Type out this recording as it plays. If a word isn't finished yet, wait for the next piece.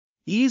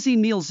EaZy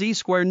MealZ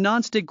Square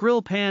Non-Stick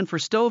Grill Pan for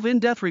Stove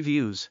In-Depth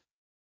Reviews.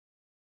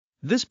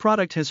 This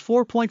product has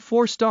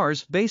 4.4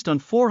 stars based on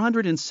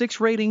 406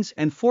 ratings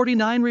and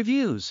 49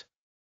 reviews.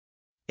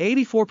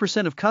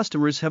 84% of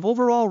customers have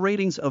overall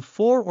ratings of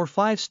 4 or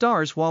 5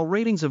 stars, while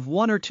ratings of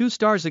 1 or 2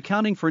 stars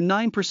accounting for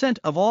 9%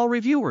 of all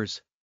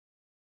reviewers.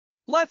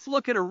 Let's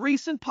look at a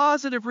recent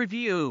positive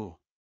review.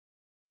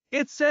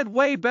 It said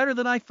way better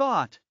than I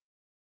thought.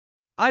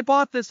 I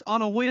bought this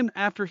on a whim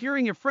after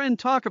hearing a friend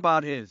talk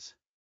about his.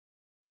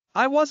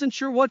 I wasn't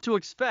sure what to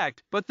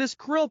expect, but this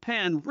grill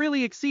pan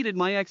really exceeded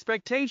my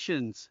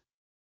expectations.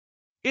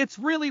 It's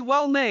really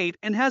well made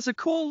and has a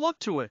cool look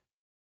to it.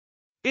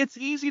 It's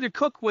easy to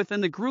cook with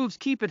and the grooves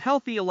keep it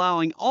healthy,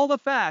 allowing all the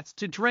fats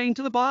to drain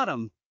to the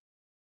bottom.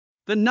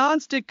 The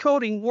non-stick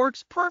coating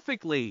works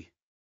perfectly.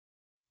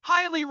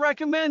 Highly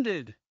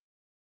recommended.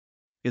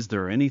 Is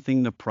there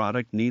anything the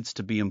product needs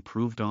to be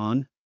improved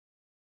on?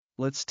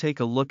 Let's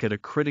take a look at a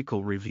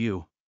critical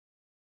review.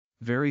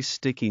 Very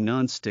sticky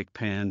non-stick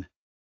pan.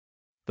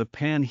 The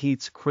pan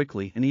heats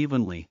quickly and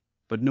evenly,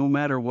 but no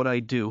matter what I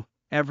do,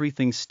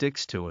 everything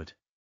sticks to it.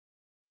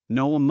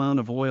 No amount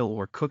of oil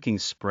or cooking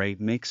spray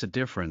makes a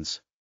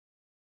difference.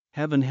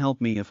 Heaven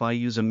help me if I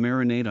use a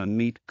marinade on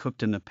meat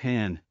cooked in the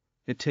pan.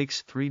 It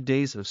takes 3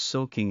 days of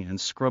soaking and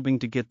scrubbing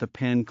to get the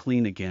pan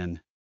clean again.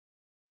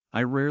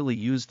 I rarely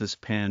use this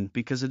pan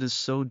because it is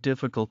so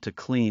difficult to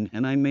clean,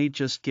 and I may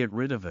just get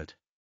rid of it.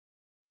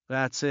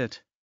 That's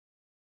it.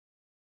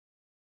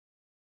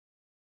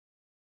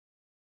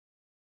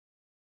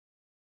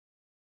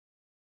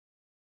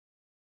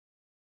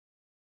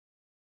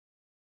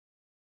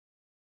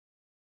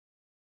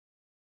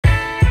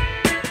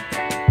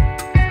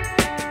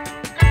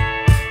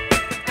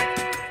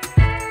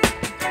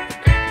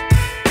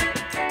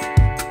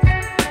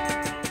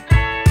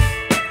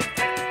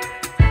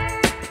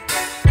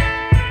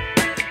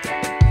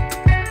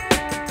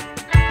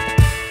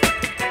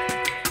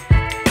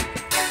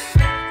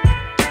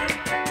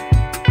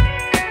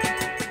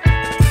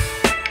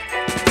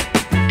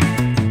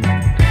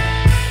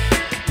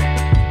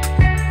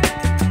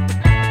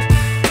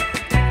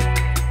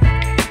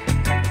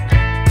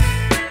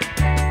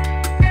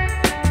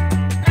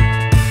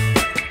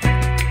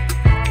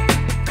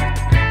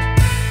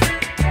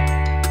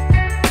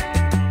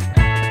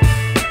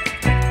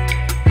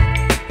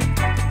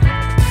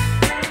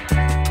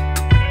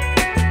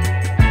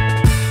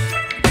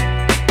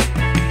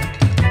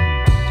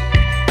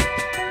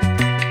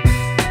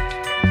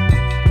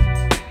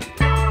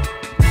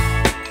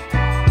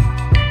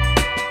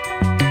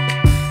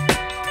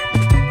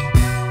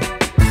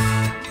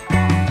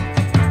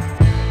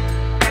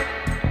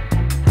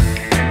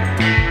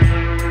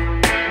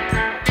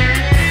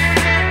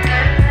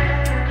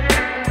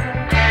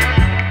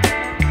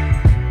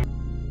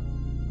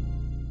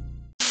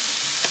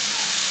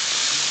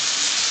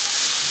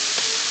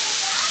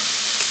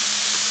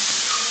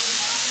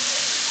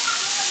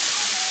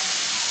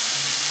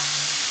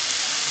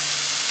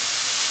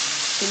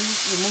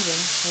 You're moving.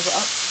 Move it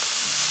up.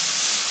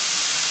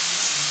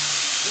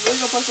 Where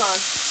you gonna push on?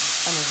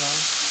 Amazon.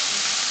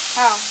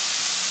 How?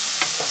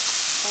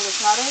 On the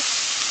product?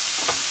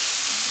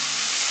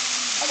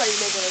 I thought you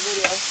were making a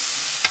video.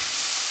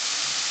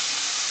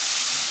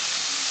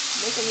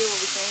 They can hear what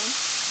we're saying.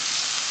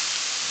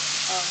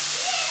 Oh.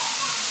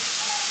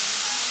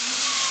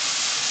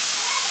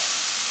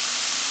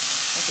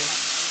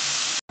 Okay.